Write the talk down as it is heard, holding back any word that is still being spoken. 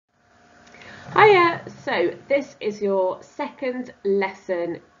Hiya! So this is your second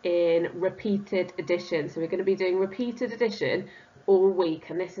lesson in repeated addition. So we're going to be doing repeated addition all week,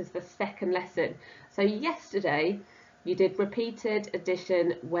 and this is the second lesson. So yesterday you did repeated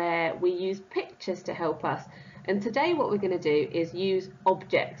addition where we used pictures to help us, and today what we're going to do is use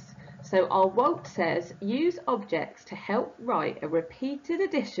objects. So our WOLT says use objects to help write a repeated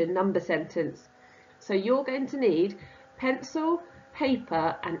addition number sentence. So you're going to need pencil,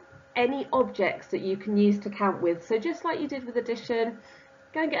 paper and any objects that you can use to count with. So just like you did with addition,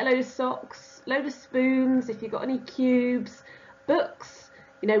 go and get a load of socks, load of spoons, if you've got any cubes, books,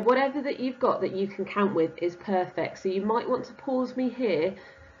 you know, whatever that you've got that you can count with is perfect. So you might want to pause me here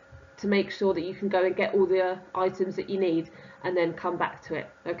to make sure that you can go and get all the items that you need and then come back to it,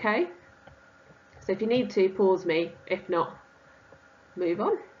 okay? So if you need to, pause me. If not, move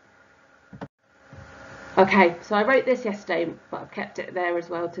on. Okay, so I wrote this yesterday, but I've kept it there as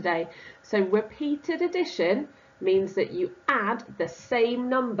well today. So repeated addition means that you add the same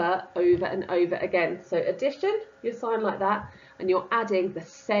number over and over again. So addition, you sign like that, and you're adding the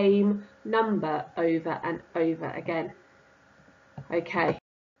same number over and over again. Okay.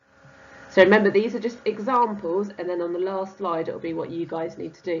 So remember, these are just examples, and then on the last slide, it'll be what you guys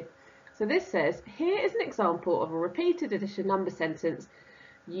need to do. So this says, here is an example of a repeated addition number sentence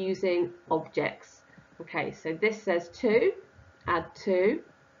using objects. Okay, so this says 2, add 2,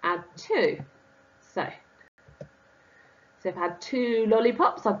 add 2. So if I had 2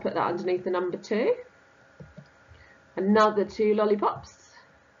 lollipops, I'd put that underneath the number 2. Another 2 lollipops.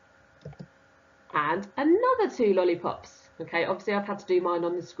 And another 2 lollipops. Okay, obviously I've had to do mine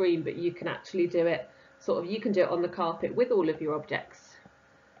on the screen, but you can actually do it, you can do it on the carpet with all of your objects.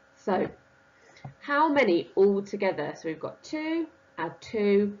 So how many all together? So we've got 2, add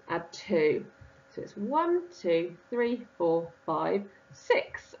 2, add 2. So it's 1, 2, 3, 4, 5,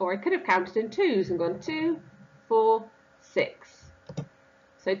 6. Or I could have counted in twos and gone 2, 4, 6.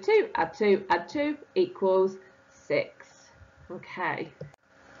 So 2 add 2 add 2 equals 6. Okay.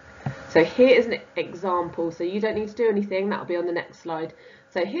 So here is an example. So you don't need to do anything. That'll be on the next slide.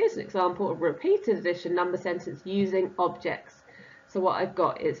 So here's an example of repeated addition number sentence using objects. So what I've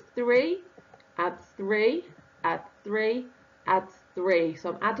got is 3, add 3, add 3, add 3. So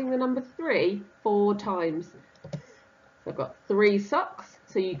I'm adding the number 3 4 times. So I've got 3 socks.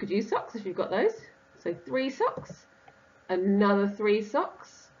 So you could use socks if you've got those. So 3 socks, another 3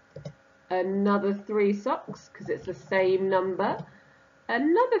 socks, another 3 socks because it's the same number,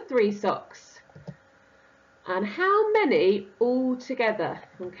 another 3 socks. And how many all together?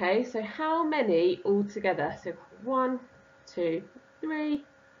 Okay, so how many all together? So 1, 2, 3,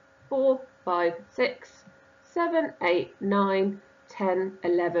 4, 5, 6, 7, 8, 9, 10,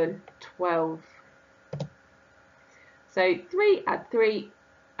 11, 12. So 3 add 3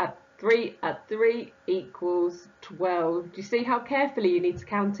 add 3 add 3 equals 12. Do you see how carefully you need to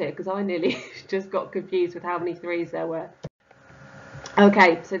count it? Because I nearly just got confused with how many 3s there were.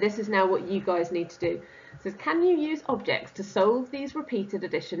 Okay, so this is now what you guys need to do. It says, can you use objects to solve these repeated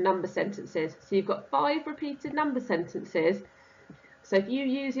addition number sentences? So you've got 5 repeated number sentences. So if you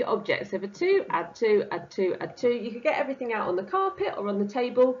use your objects, so for 2, add 2, add 2, add 2, you could get everything out on the carpet or on the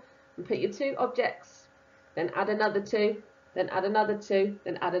table and put your 2 objects, then add another 2, then add another 2,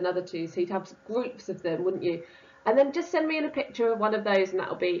 then add another 2. So you'd have groups of them, wouldn't you? And then just send me in a picture of one of those and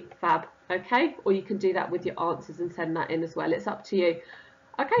that'll be fab, okay? Or you can do that with your answers and send that in as well. It's up to you.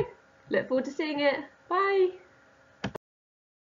 Okay, look forward to seeing it. Bye.